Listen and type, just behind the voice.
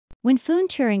When Foon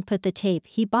Turing put the tape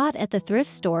he bought at the thrift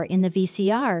store in the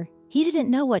VCR, he didn't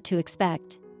know what to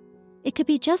expect. It could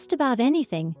be just about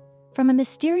anything, from a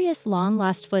mysterious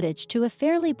long-lost footage to a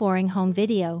fairly boring home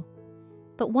video.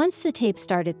 But once the tape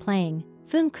started playing,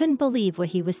 Foon couldn't believe what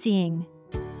he was seeing.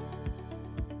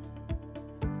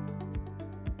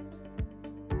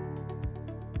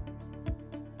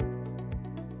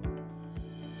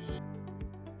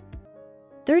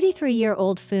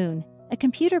 "33-year-old Foon, a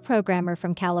computer programmer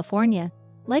from California,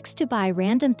 likes to buy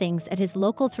random things at his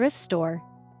local thrift store.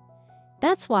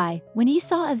 That's why, when he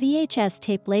saw a VHS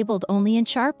tape labeled only in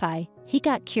Sharpie, he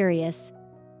got curious.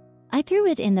 I threw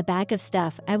it in the bag of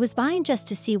stuff I was buying just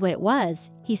to see what it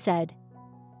was," he said.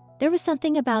 There was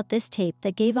something about this tape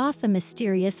that gave off a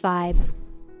mysterious vibe.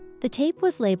 The tape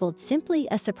was labeled simply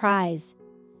 "A Surprise,"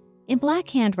 in black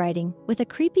handwriting with a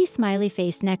creepy smiley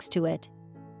face next to it.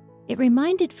 It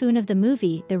reminded Foon of the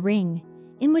movie The Ring,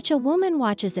 in which a woman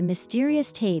watches a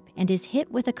mysterious tape and is hit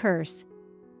with a curse.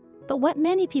 But what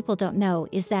many people don't know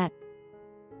is that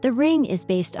The Ring is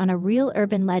based on a real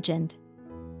urban legend.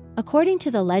 According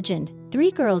to the legend,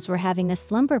 3 girls were having a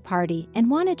slumber party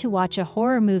and wanted to watch a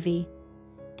horror movie.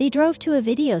 They drove to a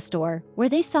video store where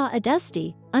they saw a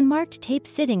dusty, unmarked tape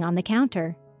sitting on the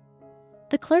counter.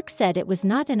 The clerk said it was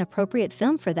not an appropriate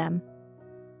film for them.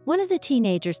 One of the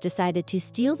teenagers decided to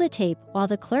steal the tape while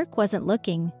the clerk wasn't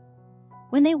looking.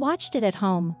 When they watched it at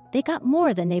home, they got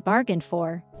more than they bargained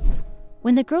for.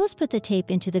 When the girls put the tape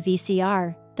into the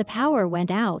VCR, the power went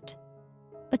out.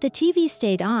 But the TV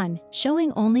stayed on,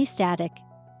 showing only static.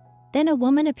 Then a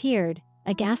woman appeared,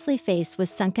 a ghastly face with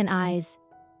sunken eyes.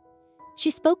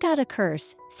 She spoke out a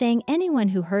curse, saying anyone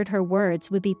who heard her words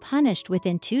would be punished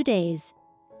within 2 days.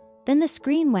 Then the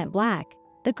screen went black.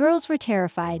 The girls were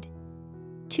terrified.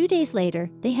 2 days later,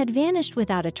 they had vanished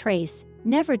without a trace,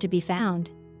 never to be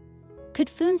found. Could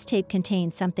Foon's tape contain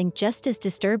something just as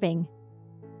disturbing?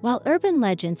 While urban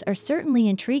legends are certainly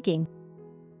intriguing,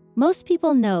 most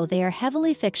people know they are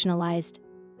heavily fictionalized.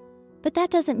 But that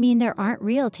doesn't mean there aren't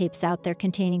real tapes out there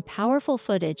containing powerful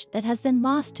footage that has been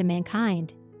lost to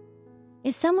mankind.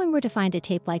 If someone were to find a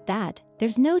tape like that,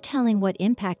 there's no telling what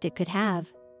impact it could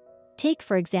have. Take,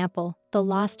 for example, the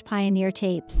lost Pioneer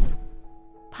tapes.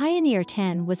 Pioneer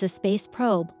 10 was a space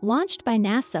probe launched by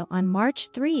NASA on March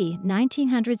 3,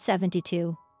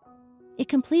 1972. It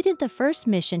completed the first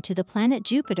mission to the planet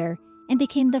Jupiter and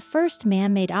became the first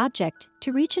man-made object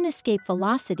to reach an escape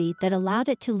velocity that allowed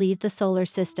it to leave the solar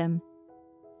system.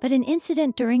 But an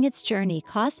incident during its journey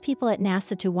caused people at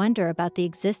NASA to wonder about the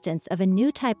existence of a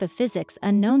new type of physics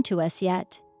unknown to us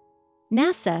yet.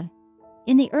 NASA.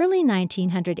 In the early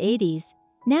 1980s,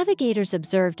 navigators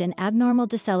observed an abnormal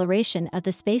deceleration of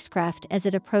the spacecraft as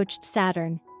it approached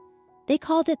Saturn. They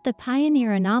called it the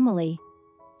Pioneer anomaly.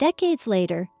 Decades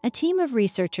later, a team of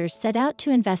researchers set out to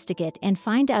investigate and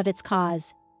find out its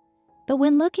cause. But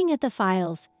when looking at the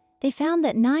files, they found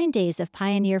that 9 days of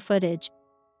Pioneer footage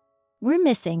were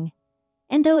missing.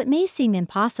 And though it may seem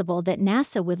impossible that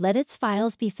NASA would let its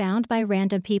files be found by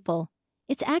random people,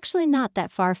 it's actually not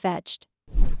that far-fetched.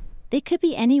 They could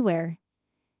be anywhere.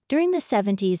 During the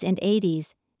 70s and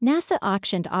 80s, NASA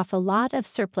auctioned off a lot of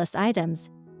surplus items,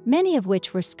 many of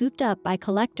which were scooped up by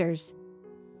collectors.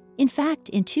 In fact,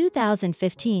 in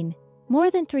 2015, more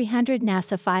than 300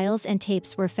 NASA files and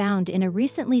tapes were found in a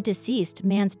recently deceased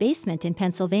man's basement in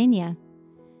Pennsylvania.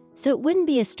 So it wouldn't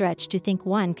be a stretch to think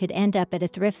one could end up at a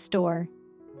thrift store.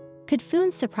 Could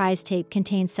Foon's surprise tape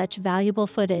contain such valuable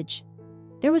footage?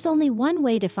 There was only one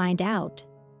way to find out.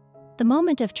 The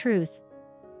moment of truth.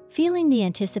 Feeling the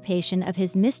anticipation of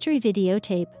his mystery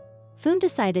videotape, Foon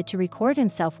decided to record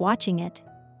himself watching it.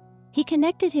 He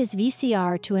connected his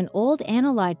VCR to an old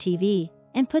analog TV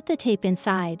and put the tape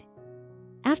inside.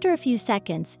 After a few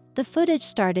seconds, the footage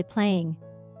started playing.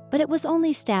 But it was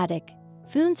only static.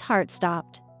 Foon's heart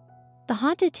stopped. The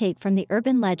haunted tape from the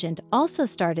urban legend also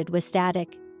started with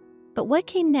static. But what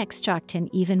came next shocked him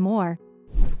even more.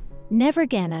 Never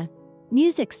gonna.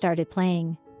 Music started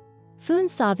playing. Foon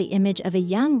saw the image of a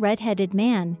young red-headed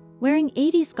man, wearing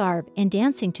 80s garb and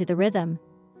dancing to the rhythm.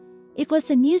 It was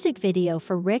the music video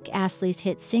for Rick Astley's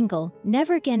hit single,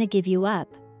 Never Gonna Give You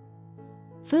Up.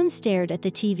 Foon stared at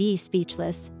the TV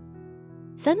speechless.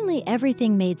 Suddenly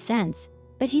everything made sense,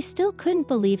 but he still couldn't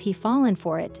believe he'd fallen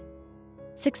for it.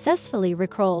 Successfully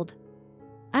rickrolled.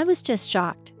 I was just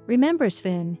shocked, remembers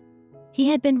Foon. He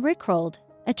had been rickrolled,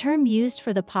 a term used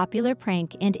for the popular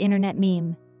prank and internet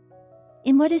meme.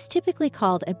 In what is typically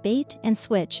called a bait and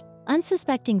switch,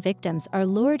 unsuspecting victims are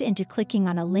lured into clicking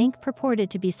on a link purported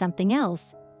to be something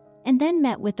else, and then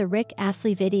met with the Rick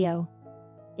Astley video.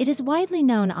 It is widely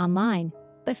known online,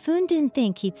 But Foon didn't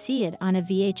think he'd see it on a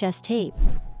VHS tape.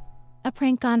 A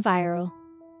prank gone viral.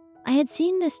 I had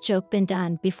seen this joke been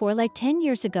done before like 10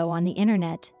 years ago on the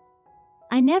internet.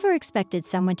 I never expected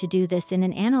someone to do this in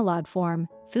an analog form,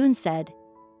 Foon said.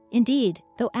 Indeed,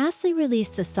 though Astley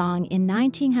released the song in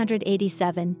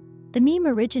 1987, the meme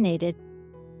originated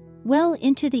well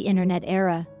into the internet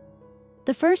era.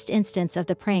 The first instance of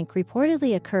the prank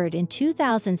reportedly occurred in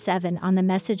 2007 on the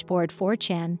message board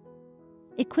 4chan.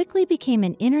 It quickly became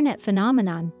an internet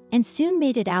phenomenon and soon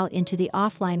made it out into the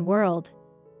offline world.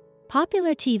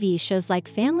 Popular TV shows like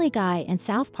Family Guy and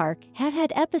South Park have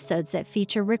had episodes that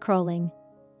feature rickrolling.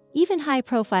 Even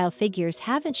high-profile figures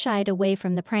haven't shied away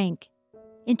from the prank.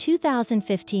 In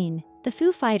 2015, the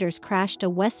Foo Fighters crashed a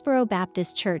Westboro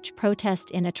Baptist church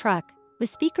protest in a truck, with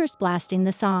speakers blasting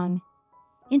the song.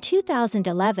 In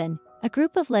 2011, a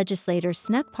group of legislators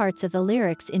snuck parts of the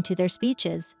lyrics into their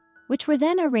speeches, which were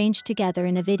then arranged together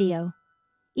in a video.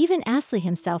 Even Astley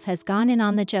himself has gone in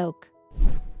on the joke.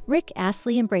 Rick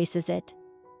Astley embraces it.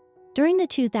 During the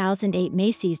 2008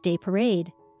 Macy's Day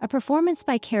Parade, a performance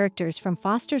by characters from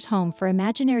Foster's Home for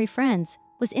Imaginary Friends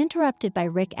was interrupted by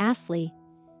Rick Astley,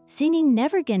 singing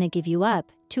Never Gonna Give You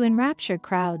Up to enraptured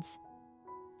crowds.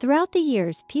 Throughout the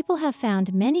years, people have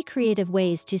found many creative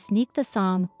ways to sneak the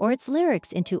song or its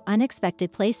lyrics into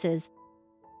unexpected places.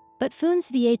 But Foon's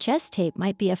VHS tape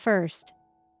might be a first.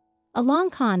 A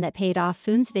long con that paid off.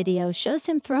 Foon's video shows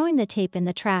him throwing the tape in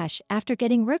the trash after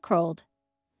getting rickrolled.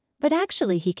 But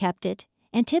actually he kept it,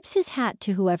 and tips his hat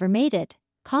to whoever made it,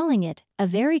 calling it a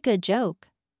very good joke.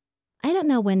 I don't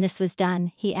know when this was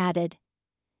done, he added.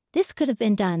 This could have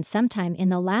been done sometime in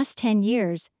the last 10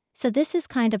 years, so this is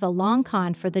kind of a long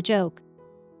con for the joke.